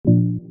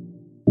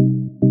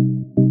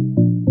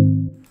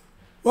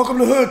Welcome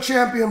to Hood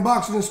Champion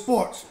Boxing and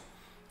Sports.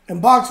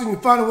 In boxing, you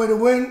find a way to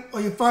win or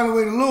you find a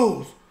way to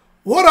lose.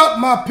 What up,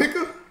 my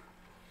picker?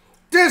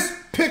 This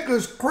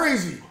picker's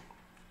crazy.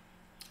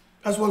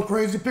 That's one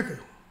crazy picker.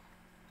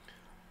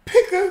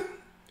 Picker,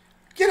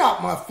 get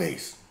out my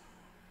face.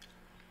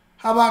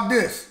 How about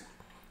this?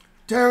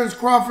 Terence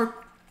Crawford,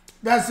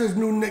 that's his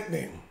new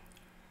nickname.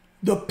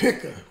 The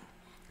Picker.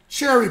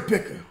 Cherry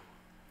Picker.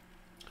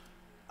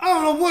 I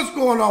don't know what's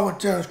going on with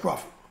Terence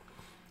Crawford.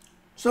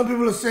 Some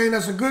people are saying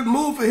that's a good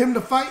move for him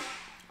to fight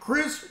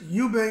Chris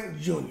Eubank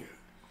Jr.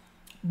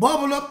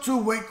 Bubble up 2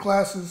 weight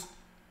classes.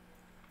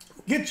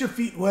 Get your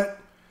feet wet.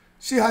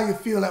 See how you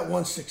feel at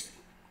 160.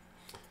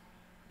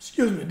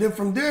 Excuse me. Then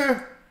from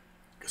there,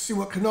 see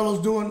what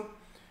Canelo's doing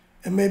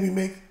and maybe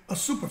make a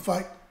super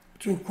fight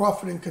between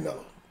Crawford and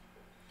Canelo.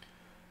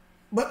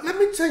 But let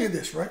me tell you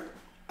this, right?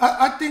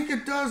 I think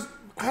it does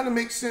kind of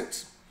make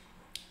sense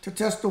to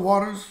test the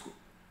waters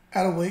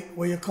at a weight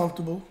where you're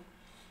comfortable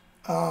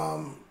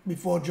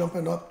before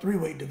jumping up 3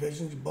 weight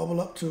divisions, bubble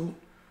up 2.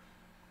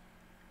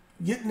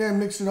 Getting there and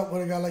mixing up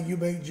with a guy like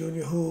Eubank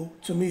Jr., who,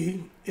 to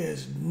me,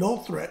 is no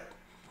threat.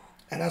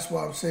 And that's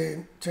why I'm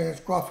saying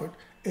Terence Crawford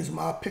is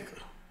my picker.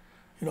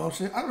 You know what I'm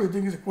saying? I really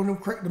think he's one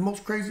of the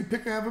most crazy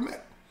picker I ever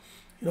met.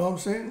 You know what I'm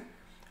saying?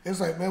 It's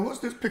like, man, what's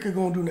this picker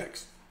going to do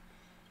next?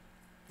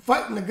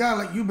 Fighting a guy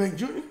like Eubank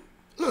Jr.?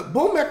 Look,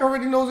 Eubank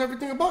already knows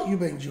everything about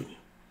Eubank Jr.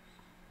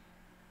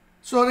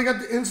 So they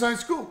got the inside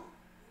scoop.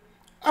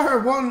 I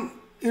heard one,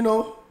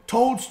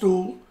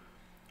 toadstool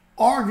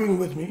arguing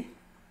with me,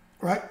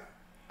 right?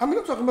 I mean,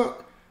 I'm talking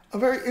about a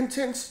very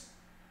intense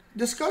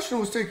discussion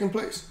was taking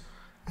place.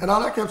 And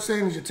all I kept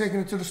saying is you're taking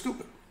it to the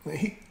stupid. And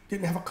he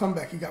didn't have a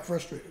comeback. He got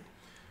frustrated.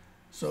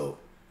 So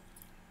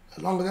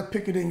as long as that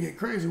picker didn't get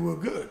crazy, we're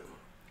good.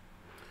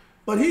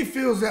 But he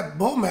feels that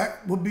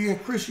Eubank would be in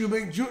Chris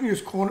Eubank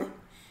Jr.'s corner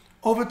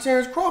over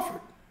Terence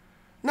Crawford.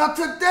 Now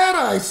to that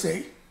I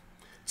say,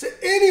 to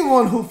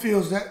anyone who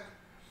feels that,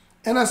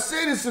 and I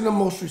say this in the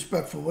most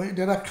respectful way,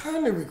 that I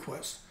kindly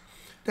request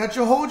that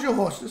you hold your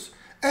horses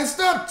and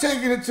stop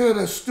taking it to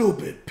the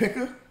stupid,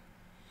 picker.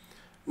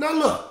 Now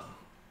look,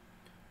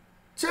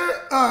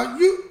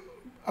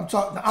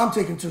 I'm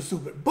taking it to the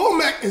stupid.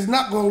 Eubank is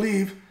not going to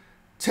leave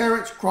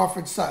Terence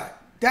Crawford's side.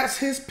 That's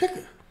his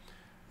picker.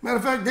 Matter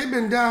of fact, they've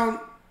been down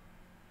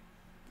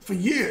for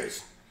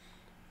years.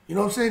 You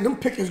know what I'm saying? Them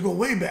pickers go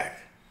way back.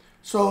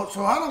 So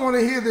I don't want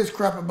to hear this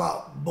crap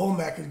about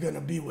Eubank is going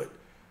to be with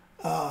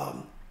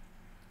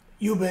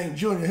Eubank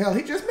Jr. Hell,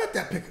 he just met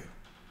that picker.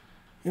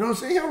 You know what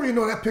I'm saying? He don't really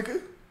know that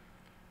picker.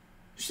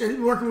 He's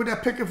been working with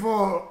that picker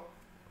for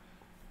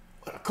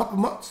a couple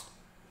months.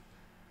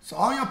 So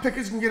all y'all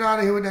pickers can get out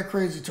of here with that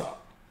crazy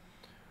talk.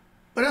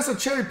 But that's a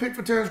cherry pick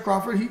for Terence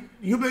Crawford.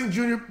 Eubank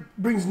Jr.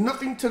 brings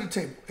nothing to the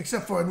table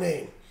except for a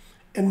name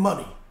and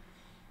money.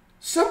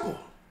 Simple.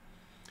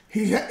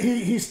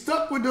 He's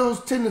stuck with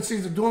those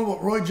tendencies of doing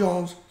what Roy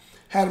Jones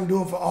had him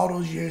doing for all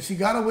those years. He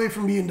got away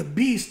from being the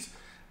beast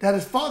that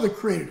his father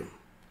created him,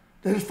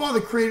 that his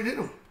father created in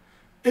him.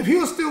 If he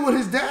was still with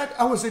his dad,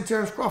 I would say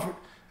Terence Crawford,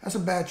 that's a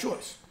bad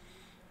choice.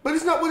 But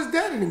he's not with his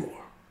dad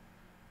anymore.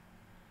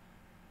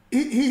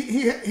 And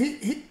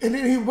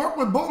then he worked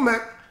with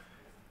Eubank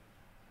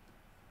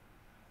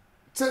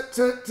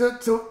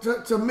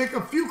to make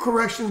a few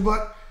corrections,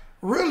 but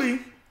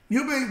really,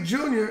 Eubank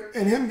Jr.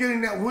 and him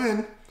getting that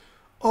win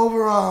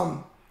over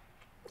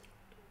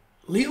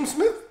Liam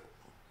Smith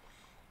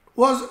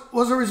was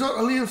a result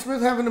of Liam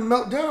Smith having to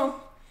melt down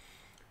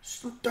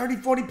 30,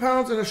 40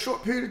 pounds in a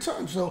short period of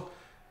time. So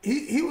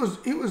he was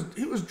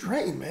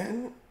drained,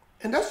 man,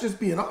 and that's just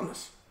being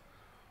honest.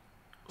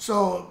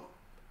 So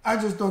I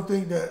just don't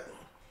think that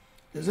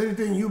there's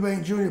anything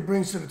Eubank Jr.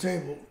 brings to the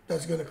table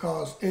that's going to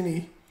cause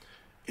any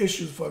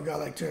issues for a guy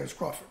like Terence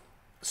Crawford.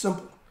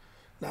 Simple.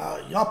 Now,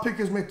 y'all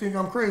pickers may think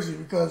I'm crazy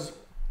because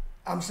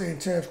I'm saying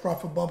Terence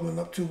Crawford bubbling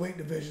up 2 weight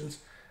divisions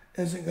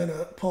isn't going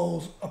to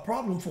pose a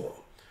problem for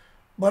him.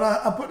 But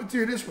I put it to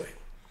you this way.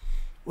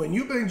 When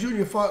Eubank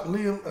Jr. fought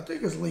Liam, I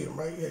think it's Liam,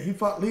 right? Yeah, he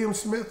fought Liam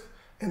Smith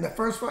in that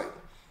first fight.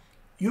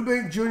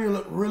 Eubank Jr.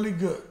 looked really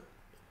good.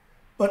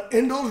 But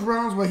in those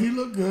rounds where he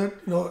looked good,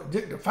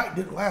 the fight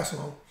didn't last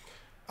long,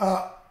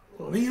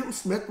 Liam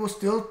Smith was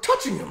still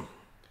touching him.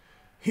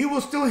 He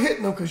was still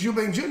hitting him because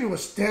Eubank Jr.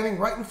 was standing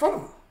right in front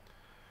of him.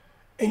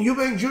 And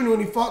Eubank Jr., when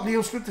he fought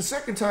Liam Smith the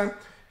second time,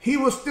 he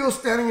was still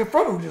standing in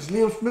front of him. Just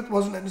Liam Smith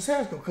wasn't letting his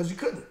hands go because he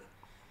couldn't.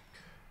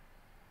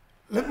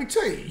 Let me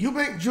tell you,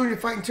 Eubank Jr.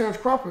 fighting Terence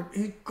Crawford,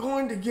 he's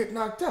going to get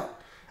knocked out.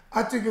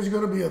 I think it's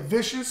going to be a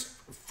vicious,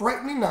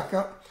 frightening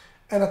knockout.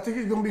 And I think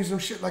it's going to be some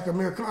shit like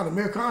Amir Khan.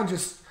 Amir Khan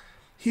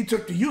he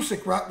took the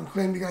Usyk route and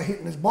claimed he got hit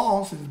in his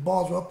balls. And his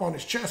balls were up on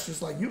his chest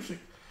just like Usyk.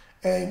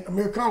 And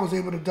Amir Khan was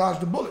able to dodge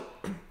the bullet.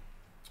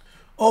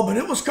 Oh, but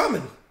it was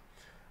coming.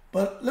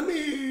 But let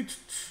me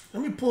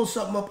pull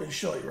something up and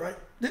show you, right?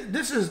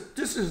 This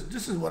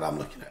is what I'm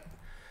looking at.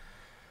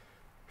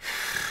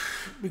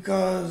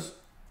 Because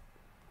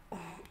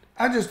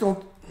I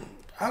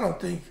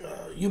don't think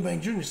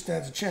Eubank Jr.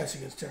 stands a chance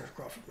against Terence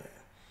Crawford, man.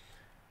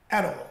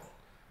 At all.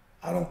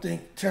 I don't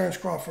think Terence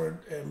Crawford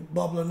and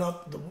bubbling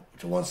up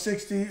to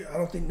 160, I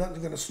don't think nothing's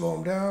going to slow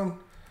him down.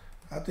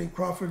 I think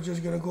Crawford's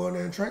just going to go in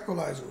there and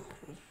tranquilize him.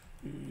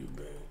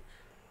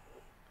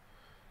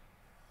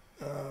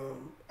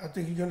 I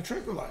think he's going to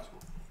tranquilize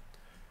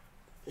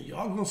him.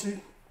 Y'all going to see.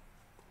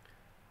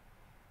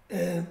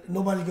 And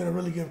nobody's going to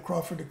really give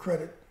Crawford the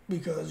credit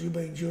because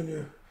Eubank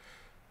Jr.,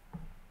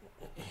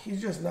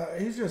 he's just not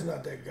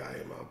that guy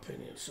in my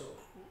opinion. So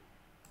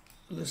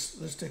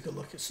let's take a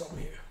look at something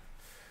here.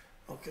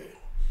 Okay.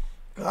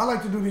 I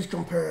like to do these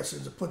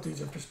comparisons and put these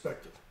in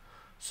perspective.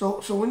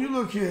 So when you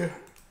look here,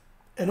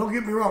 and don't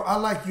get me wrong, I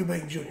like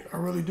Eubank Jr. I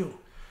really do.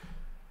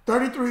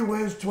 33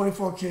 wins,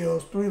 24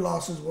 KOs, 3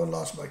 losses, 1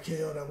 loss by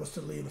KO. That was to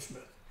Liam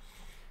Smith,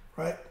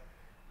 right?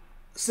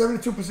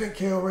 72%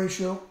 KO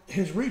ratio.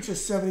 His reach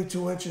is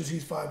 72 inches.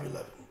 He's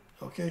 5'11",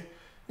 okay?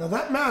 Now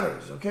that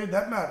matters, okay?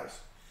 That matters.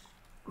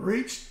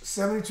 Reach,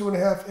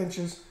 72.5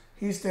 inches.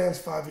 He stands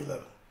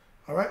 5'11",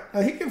 all right?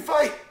 Now he can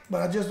fight,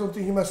 but I just don't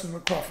think he messes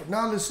with Crawford.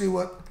 Now let's see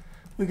what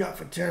we got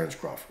for Terence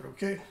Crawford,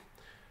 okay?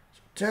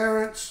 So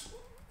Terence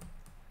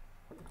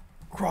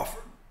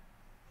Crawford.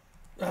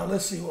 Now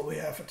let's see what we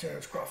have for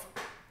Terence Crawford.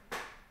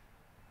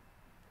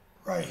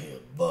 Right here,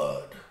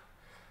 Bud.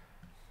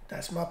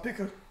 That's my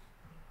picker.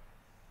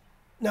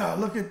 Now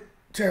look at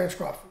Terence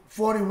Crawford.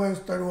 40 wins,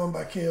 31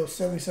 by KO,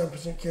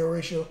 77% KO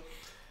ratio.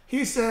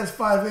 He says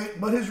 5'8",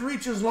 but his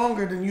reach is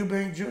longer than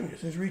Eubank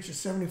Jr.'s. His reach is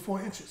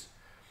 74 inches.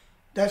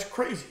 That's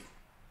crazy.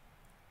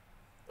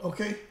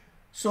 Okay?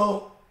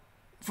 So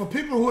for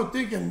people who are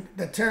thinking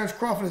that Terence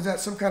Crawford is at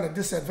some kind of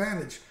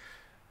disadvantage,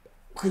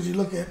 because you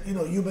look at,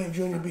 Eubank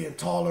Jr. being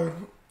taller,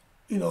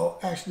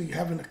 actually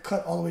having to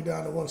cut all the way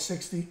down to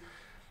 160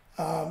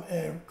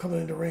 and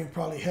coming in the ring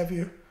probably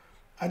heavier.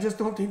 I just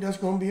don't think that's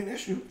going to be an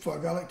issue for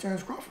a guy like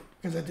Terence Crawford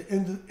because at the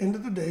end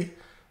of the day,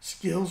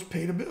 skills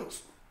pay the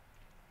bills.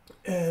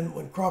 And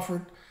when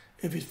Crawford,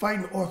 if he's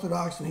fighting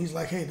orthodox and he's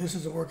like, hey, this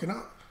isn't working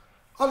out,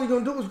 all he's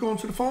going to do is go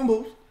into the phone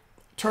booth,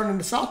 turn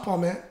into southpaw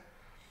man,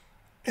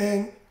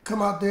 and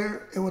come out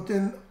there, and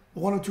within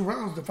 1 or 2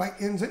 rounds, the fight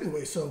ends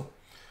anyway. So,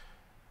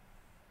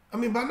 I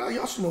mean, by now,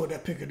 y'all should know what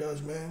that picker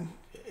does, man.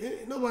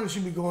 Nobody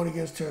should be going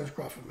against Terence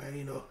Crawford,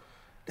 man.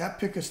 That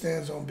picker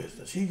stands on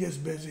business. He gets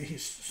busy.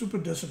 He's super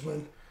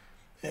disciplined.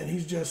 And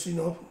he's just,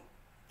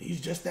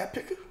 he's just that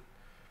picker.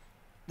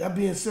 That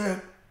being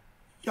said,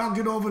 y'all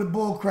get over the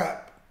bull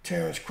crap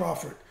Terence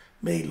Crawford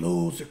may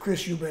lose to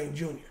Chris Eubank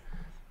Jr.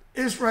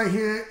 This right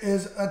here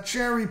is a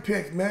cherry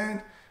pick,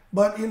 man.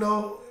 But, in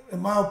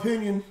my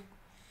opinion,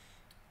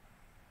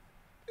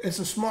 it's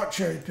a smart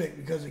cherry pick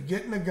because of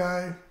getting a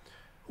guy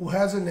who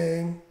has a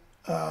name.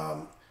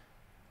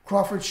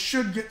 Crawford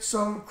should get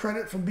some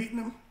credit for beating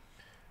him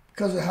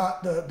because of how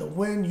the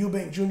win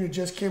Eubank Jr.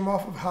 just came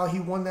off of, how he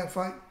won that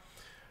fight.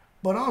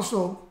 But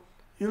also,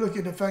 you look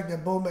at the fact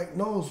that Bomac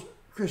knows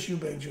Chris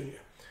Eubank Jr.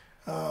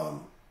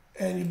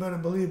 And you better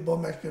believe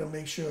Bomac's going to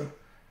make sure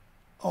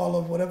all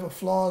of whatever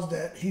flaws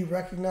that he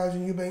recognized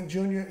in Eubank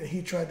Jr. and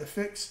he tried to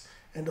fix,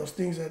 and those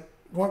things that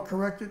weren't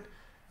corrected,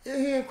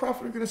 he and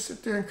Crawford are going to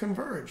sit there and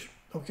converge,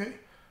 okay?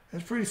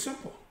 It's pretty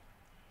simple.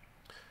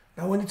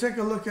 Now, when you take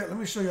a look at, let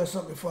me show you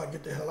something before I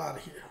get the hell out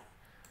of here.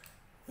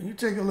 When you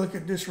take a look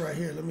at this right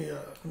here, let me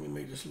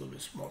make this a little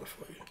bit smaller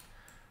for you.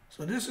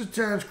 So this is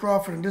Terence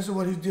Crawford, and this is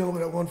what he's dealing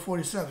with at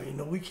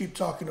 147. We keep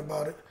talking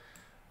about it.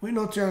 We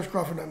know Terence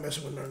Crawford not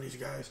messing with none of these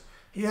guys.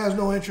 He has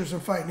no interest in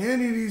fighting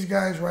any of these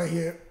guys right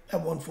here at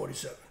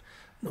 147.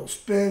 No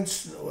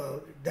Spence,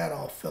 well, that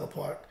all fell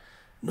apart.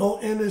 No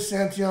Ennis,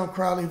 Santillan,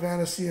 Crowley,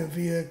 Vanessy, and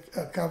Villa,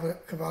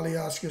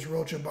 Kavaliauskas,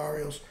 Rocha,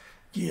 Barrios,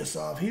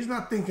 Giasov. He's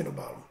not thinking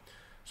about them.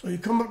 So you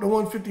come up to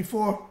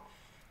 154.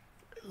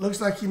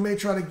 Looks like he may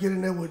try to get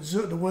in there with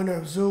the winner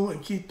of Zoo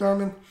and Keith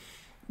Thurman,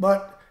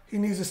 but he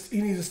needs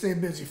to stay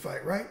busy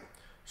fight, right?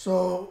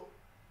 So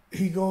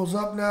he goes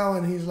up now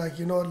and he's like,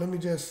 let me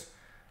just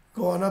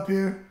go on up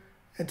here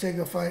and take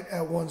a fight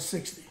at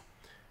 160.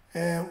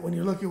 And when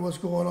you look at what's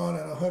going on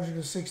at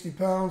 160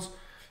 pounds,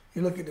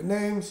 you look at the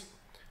names,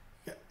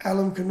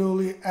 Alan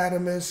Canuli,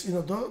 Adamus,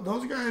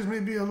 those guys may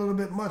be a little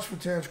bit much for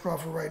Terence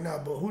Crawford right now,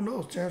 but who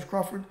knows? Terence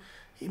Crawford,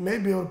 he may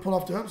be able to pull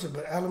off the upset,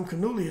 but Alan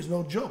Canuli is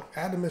no joke.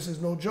 Adamus is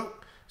no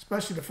joke,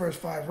 especially the first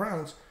 5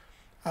 rounds.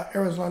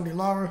 Erizlandi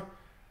Lara,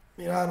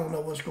 I don't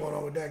know what's going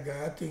on with that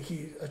guy. I think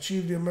he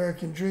achieved the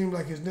American dream,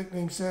 like his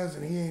nickname says,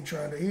 and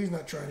he's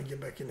not trying to get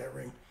back in that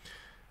ring.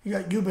 You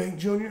got Eubank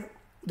Jr.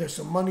 There's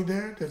some money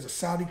there. There's a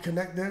Saudi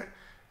connect there.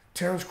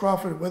 Terence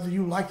Crawford, whether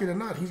you like it or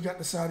not, he's got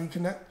the Saudi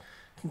connect.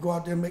 Can go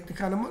out there and make the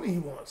kind of money he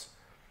wants.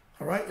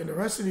 All right? And the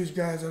rest of these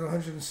guys at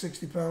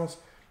 160 pounds,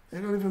 they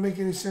don't even make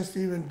any sense to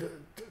even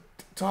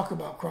talk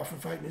about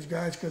Crawford fighting these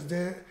guys because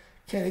they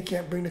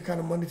can't bring the kind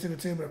of money to the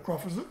table that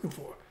Crawford's looking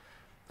for.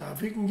 Now, if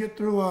he can get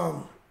through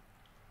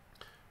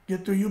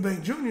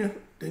Eubank Jr.,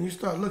 then you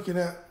start looking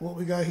at what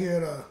we got here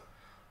at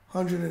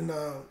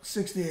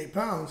 168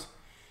 pounds.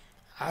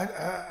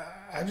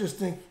 I just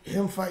think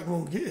him fighting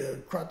won't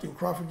get. I think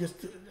Crawford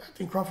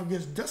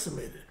gets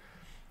decimated.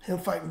 Him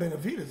fighting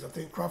Benavidez, I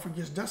think Crawford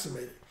gets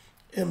decimated.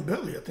 M.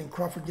 Billy, I think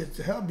Crawford gets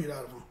the hell beat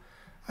out of him.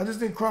 I just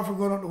think Crawford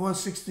going up to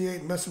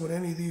 168, messing with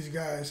any of these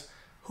guys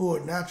who are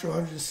natural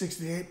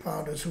 168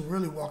 pounders who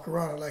really walk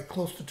around at like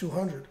close to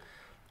 200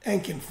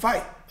 and can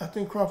fight. I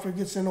think Crawford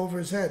gets in over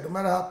his head. No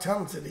matter how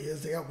talented he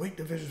is, they got weight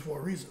divisions for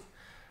a reason.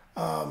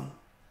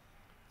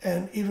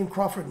 And even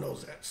Crawford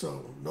knows that.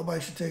 So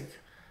nobody should take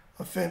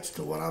offense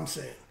to what I'm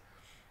saying.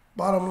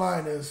 Bottom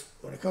line is,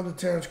 when it comes to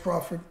Terence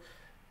Crawford,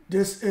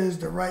 this is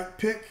the right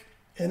pick.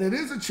 And it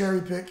is a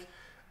cherry pick,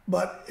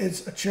 but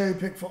it's a cherry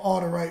pick for all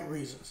the right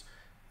reasons.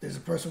 There's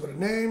a person with a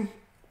name,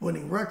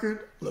 winning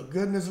record, looked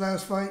good in his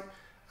last fight.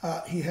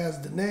 He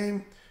has the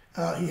name.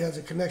 He has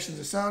a connection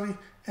to Saudi,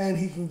 and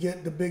he can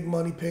get the big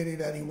money payday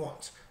that he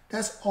wants.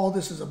 That's all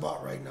this is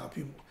about right now,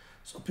 people.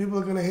 So people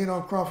are going to hate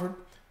on Crawford,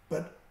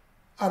 but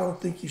I don't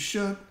think you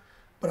should.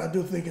 But I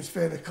do think it's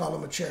fair to call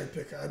him a cherry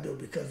picker. I do,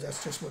 because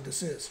that's just what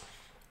this is.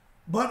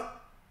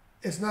 But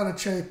it's not a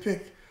cherry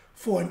pick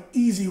for an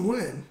easy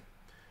win.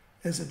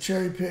 It's a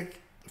cherry pick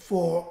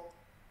for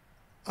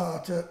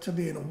to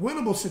be in a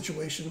winnable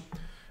situation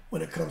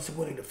when it comes to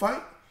winning the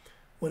fight,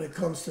 when it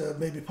comes to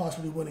maybe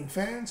possibly winning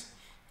fans,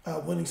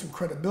 winning some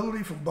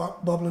credibility from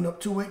bubbling up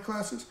 2 weight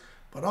classes,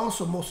 but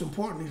also most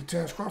importantly to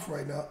Terence Crawford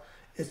right now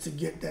is to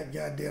get that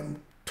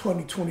goddamn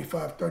 $20,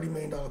 $25, $30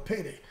 million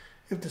payday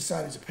if the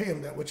Saudis pay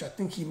him that, which I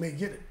think he may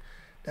get it.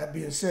 That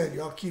being said,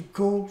 y'all keep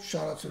cool.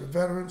 Shout out to the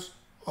veterans,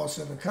 all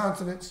 7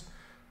 continents,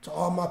 to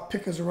all my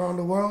pickers around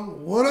the world.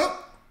 What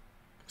up?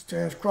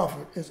 Terence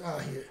Crawford is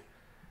out here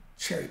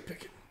cherry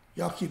picking.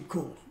 Y'all keep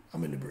cool.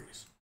 I'm in the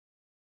breeze.